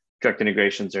not direct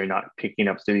integrations or not picking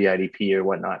up through the IDP or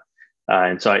whatnot.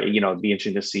 And so, it'd be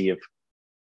interesting to see if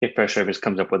Freshservice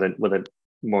comes up with a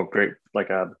more great, like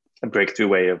a breakthrough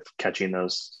way of catching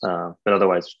those. But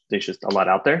otherwise, there's just a lot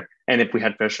out there. And if we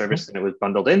had Freshservice and it was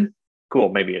bundled in, cool.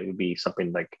 Maybe it would be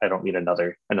something like I don't need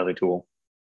another tool.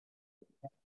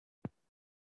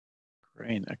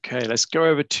 Great. Okay, let's go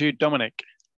over to Dominic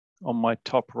on my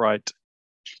top right.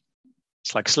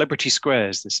 It's like Celebrity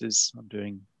Squares. I'm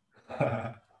doing.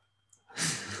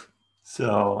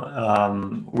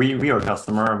 So we are a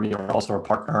customer. We are also a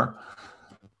partner.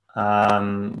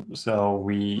 So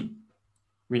we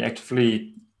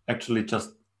actually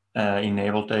just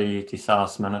enabled the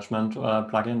SaaS Management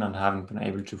plugin and haven't been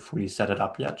able to fully set it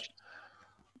up yet.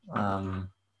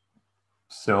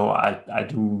 So I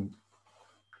do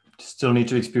still need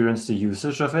to experience the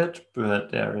usage of it,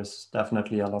 but there is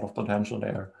definitely a lot of potential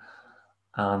there.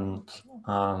 And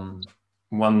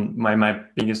my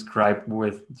biggest gripe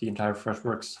with the entire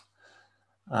Freshworks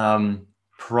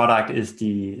product is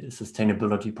the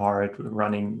sustainability part,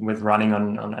 running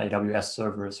on AWS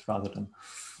servers rather than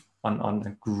on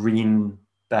a green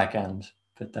backend.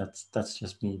 But that's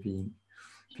just me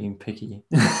being picky.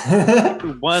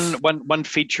 one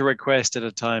feature request at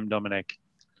a time, Dominic.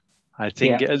 I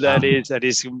think that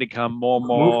is going to become more and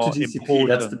more move to GCP, important.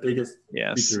 That's the biggest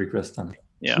feature request then.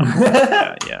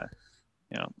 Yeah.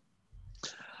 Yeah.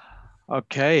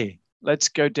 Okay. let's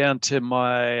go down to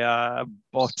my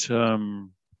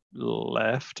bottom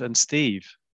left and Steve.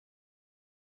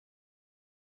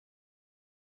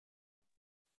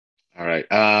 All right.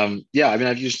 Yeah, I mean,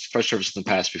 I've used Freshservice in the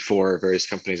past before. Various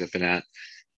companies I've been at.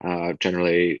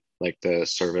 Generally, like the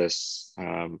service,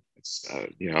 it's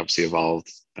obviously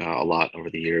evolved a lot over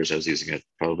the years. I was using it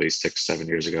probably 6-7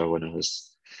 years ago when it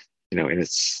was, in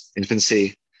its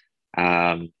infancy.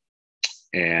 And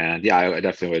yeah, I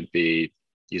definitely would be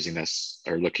using this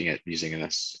or looking at using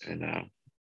this in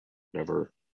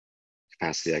whatever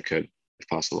capacity I could, if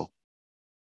possible.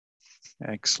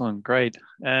 Excellent, great.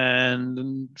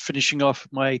 And finishing off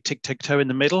my tic-tac-toe in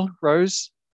the middle,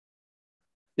 Rose.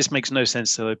 This makes no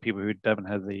sense to the people who don't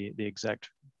have the exact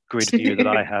grid view that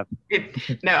I have.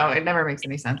 No, it never makes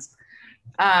any sense.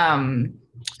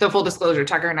 So full disclosure,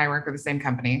 Tucker and I work for the same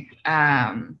company.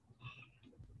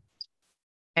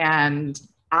 And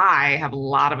I have a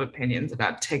lot of opinions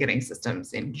about ticketing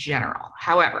systems in general.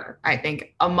 However, I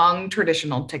think among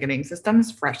traditional ticketing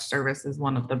systems, Freshservice is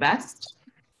one of the best.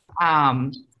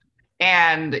 And,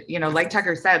 like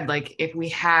Tucker said, like if we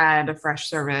had a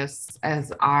Freshservice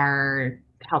as our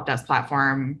help desk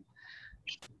platform,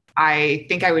 I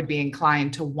think I would be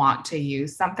inclined to want to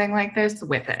use something like this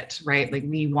with it, right? Like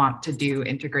we want to do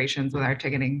integrations with our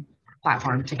ticketing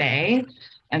platform today.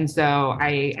 And so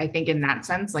I think in that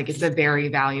sense, like it's a very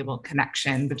valuable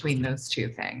connection between those two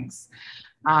things.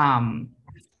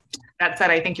 That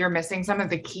said, I think you're missing some of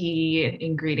the key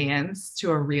ingredients to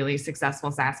a really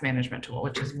successful SaaS management tool,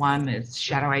 which is one is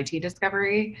shadow IT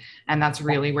discovery. And that's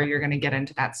really where you're going to get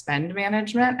into that spend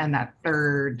management. And that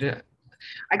third,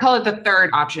 I call it the third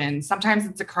option. Sometimes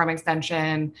it's a Chrome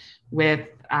extension with,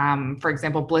 for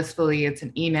example, Blissfully, it's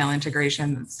an email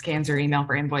integration that scans your email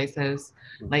for invoices.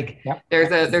 Like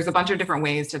there's a bunch of different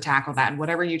ways to tackle that. And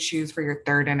whatever you choose for your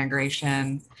third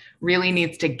integration really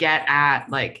needs to get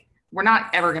at like, we're not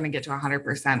ever going to get to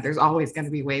 100%. There's always going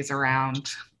to be ways around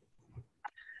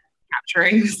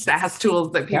capturing SaaS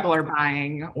tools that people are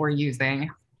buying or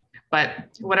using.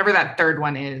 But whatever that third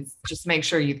one is, just make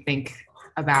sure you think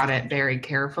about it very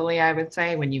carefully, I would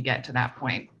say, when you get to that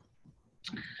point.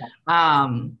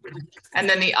 And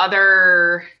then the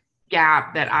other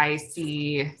gap that I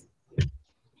see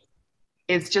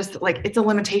is just like, it's a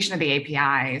limitation of the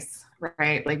APIs,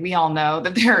 right? Like we all know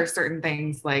that there are certain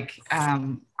things like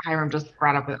Hiram just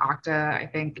brought up with Okta, I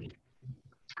think,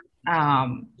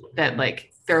 that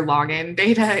like their login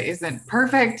data isn't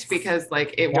perfect because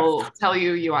like it will tell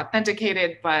you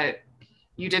authenticated, but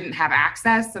you didn't have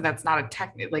access. So that's not a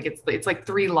technical, like it's like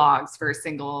 3 logs for a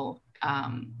single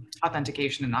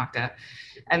authentication in Okta.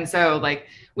 And so like,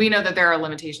 we know that there are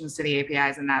limitations to the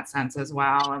APIs in that sense as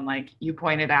well. And like you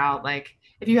pointed out, like,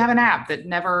 if you have an app that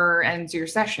never ends your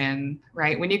session,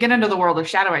 right? When you get into the world of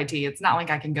shadow IT, it's not like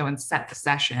I can go and set the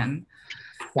session.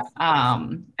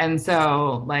 And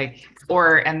so like,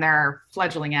 and there are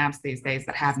fledgling apps these days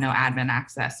that have no admin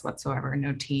access whatsoever,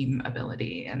 no team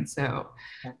ability. And so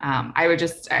I would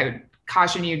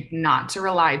caution you not to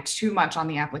rely too much on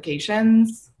the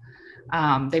applications.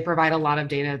 They provide a lot of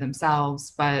data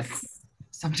themselves, but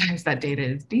sometimes that data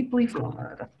is deeply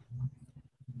flawed.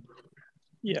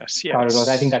 Yes.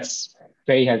 I think that's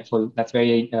very helpful. That's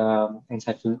very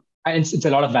insightful. And it's a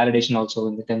lot of validation also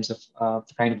in the terms of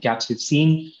the kind of gaps we've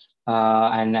seen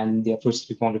and the approach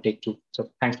we want to take too. So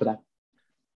thanks for that.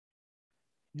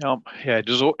 Yeah,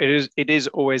 it is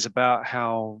always about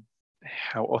how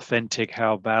authentic,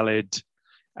 how valid,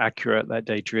 accurate that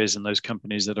data is, and those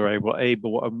companies that are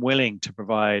able and willing to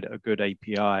provide a good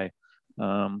API.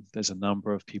 There's a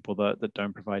number of people that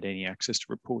don't provide any access to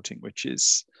reporting, which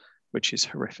is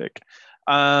horrific.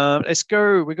 Let's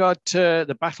go. We got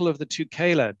the battle of the 2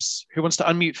 Calebs. Who wants to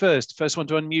unmute first? First one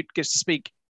to unmute gets to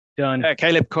speak. Done.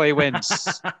 Caleb Coy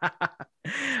wins.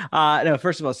 No,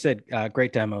 first of all, Sid,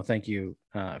 great demo. Thank you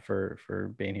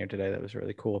for being here today. That was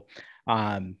really cool.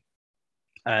 Kind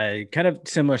of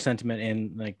similar sentiment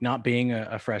in like not being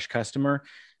a fresh customer.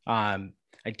 I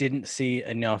didn't see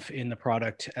enough in the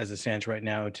product as it stands right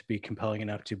now to be compelling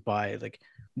enough to buy like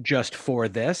just for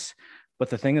this. But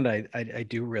the thing that I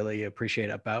do really appreciate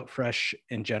about Fresh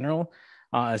in general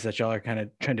is that y'all are kind of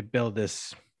trying to build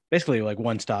this basically like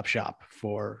one-stop shop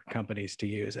for companies to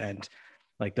use, and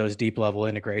like those deep level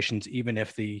integrations, even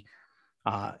if the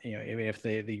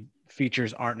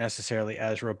features aren't necessarily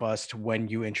as robust when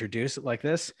you introduce it like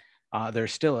this,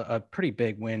 there's still a pretty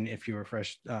big win if you're a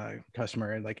Fresh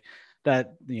customer, and like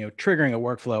that, triggering a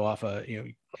workflow off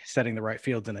setting the right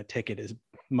fields in a ticket is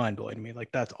mind blowing to me.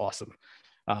 Like that's awesome.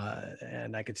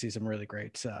 And I could see some really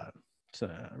great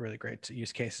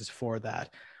use cases for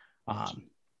that.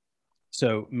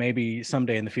 So maybe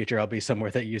someday in the future, I'll be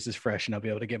somewhere that uses Fresh and I'll be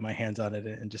able to get my hands on it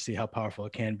and just see how powerful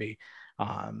it can be.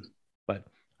 But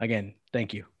again,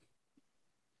 thank you.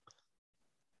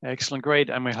 Excellent, great.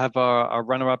 And we have our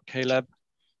runner-up, Caleb.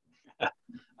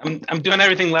 I'm doing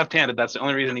everything left-handed. That's the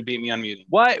only reason he beat me on muting.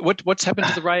 Why? What's happened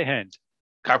to the right hand?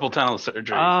 Carpal tunnel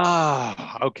surgery.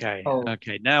 Ah, okay. Oh.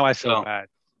 Okay, now I feel bad.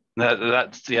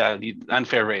 That's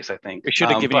unfair race, I think. We should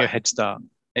have given you a head start.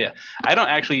 Yeah, I don't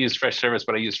actually use Freshservice,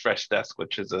 but I use Freshdesk,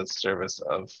 which is a service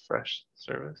of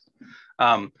Freshservice.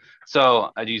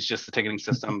 So I use just the ticketing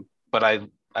system, but I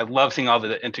love seeing all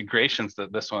the integrations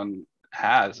that this one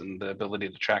has and the ability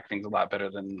to track things a lot better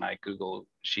than my Google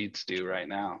Sheets do right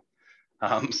now.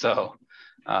 Look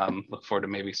forward to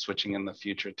maybe switching in the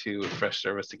future to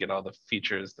Freshservice to get all the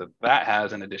features that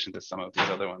has in addition to some of these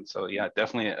other ones. So yeah,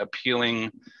 definitely appealing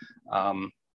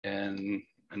in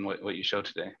what you showed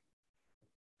today.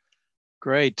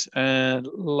 Great. And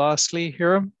lastly,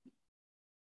 Hiram.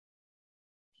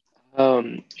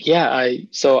 I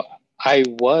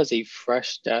was a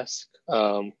Freshdesk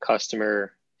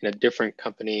customer in a different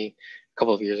company a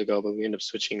couple of years ago, but we ended up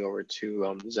switching over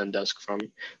to Zendesk from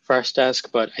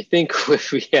Freshdesk. But I think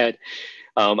if we had,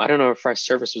 I don't know if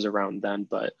Freshservice was around then,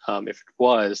 but if it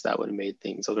was, that would have made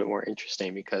things a little bit more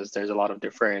interesting because there's a lot of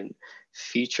different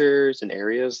features and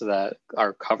areas that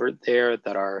are covered there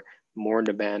that are more in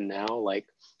demand now. Like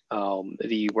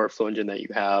the workflow engine that you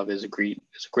have is a great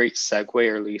segue,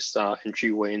 or at least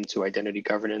entryway into identity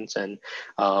governance and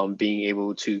being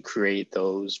able to create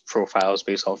those profiles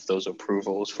based off those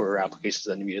approvals for applications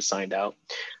that need to be assigned out.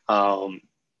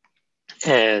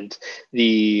 And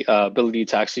the ability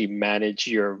to actually manage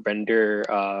your vendor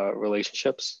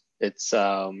relationships. It's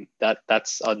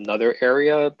that's another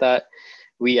area that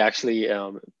we actually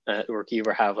at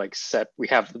Workiva have we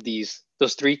have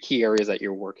those three key areas that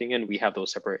you're working in. We have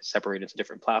those separated into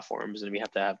different platforms, and we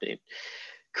have to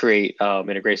create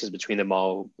integrations between them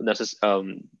all.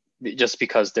 Just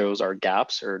because those are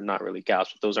gaps, or not really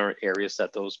gaps, but those aren't areas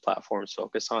that those platforms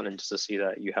focus on. And just to see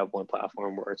that you have one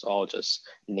platform where it's all just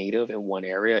native in one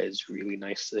area is really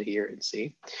nice to hear and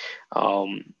see.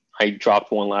 I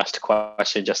dropped one last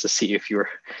question just to see if you're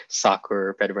SOC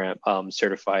or FedRAMP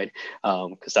certified,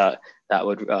 because that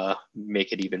would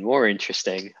make it even more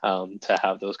interesting to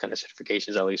have those kind of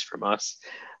certifications, at least from us.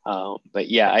 But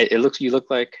yeah, it looks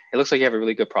like you have a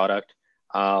really good product.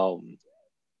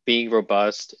 Being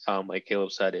robust, like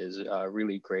Caleb said, is a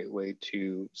really great way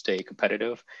to stay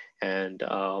competitive, and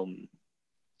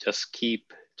just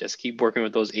keep working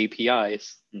with those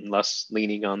APIs and less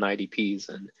leaning on IDPs,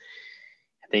 and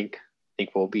I think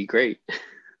we'll be great.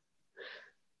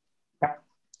 Yeah,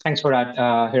 thanks for that,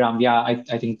 Hiram. Yeah,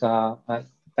 I think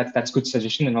that's good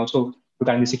suggestion. And also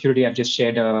regarding the security, I've just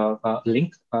shared a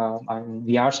link.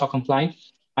 We are SOC compliant.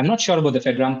 I'm not sure about the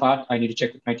FedRAMP part. I need to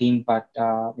check with my team, but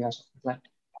we are SOC compliant.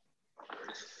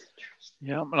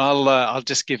 Yeah, and I'll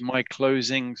just give my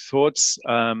closing thoughts.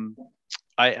 I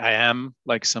am,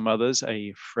 like some others,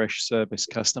 a Freshservice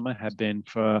customer, have been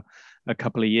for a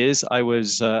couple of years. I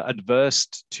was adverse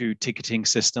to ticketing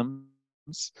systems,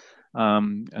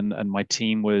 and my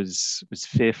team was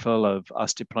fearful of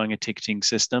us deploying a ticketing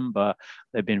system, but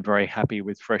they've been very happy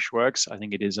with Freshworks. I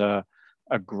think it is a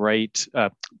great,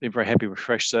 been very happy with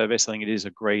Freshservice. I think it is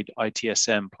a great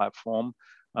ITSM platform.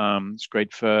 It's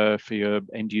great for your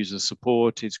end user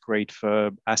support. It's great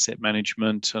for asset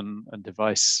management and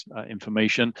device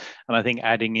information. And I think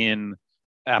adding in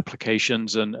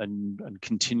applications and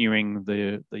continuing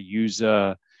the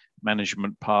user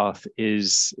management path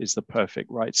is the perfect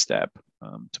right step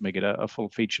to make it a full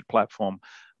featured platform.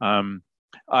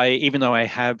 Even though I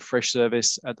have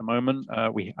Freshservice at the moment,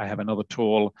 I have another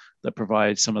tool that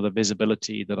provides some of the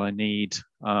visibility that I need,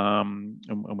 and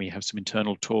we have some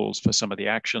internal tools for some of the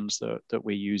actions that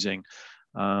we're using.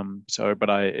 It's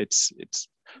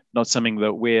not something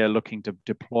that we're looking to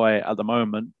deploy at the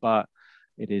moment, but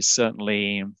it is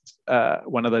certainly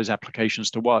one of those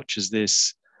applications to watch as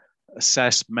this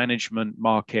SaaS management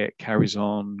market carries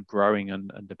on growing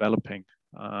and developing,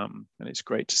 and it's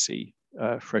great to see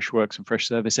Freshworks and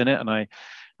Freshservice in it. And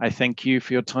I thank you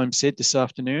for your time, Sid, this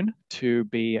afternoon to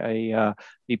be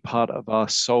part of our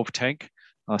SOLVETank,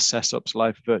 our SaaSOps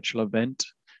live virtual event,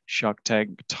 Shark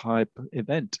Tank type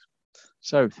event.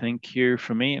 So thank you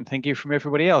from me, and thank you from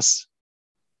everybody else.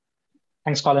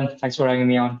 Thanks, Colin. Thanks for having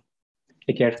me on.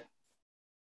 Take care.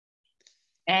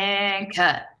 And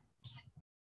cut.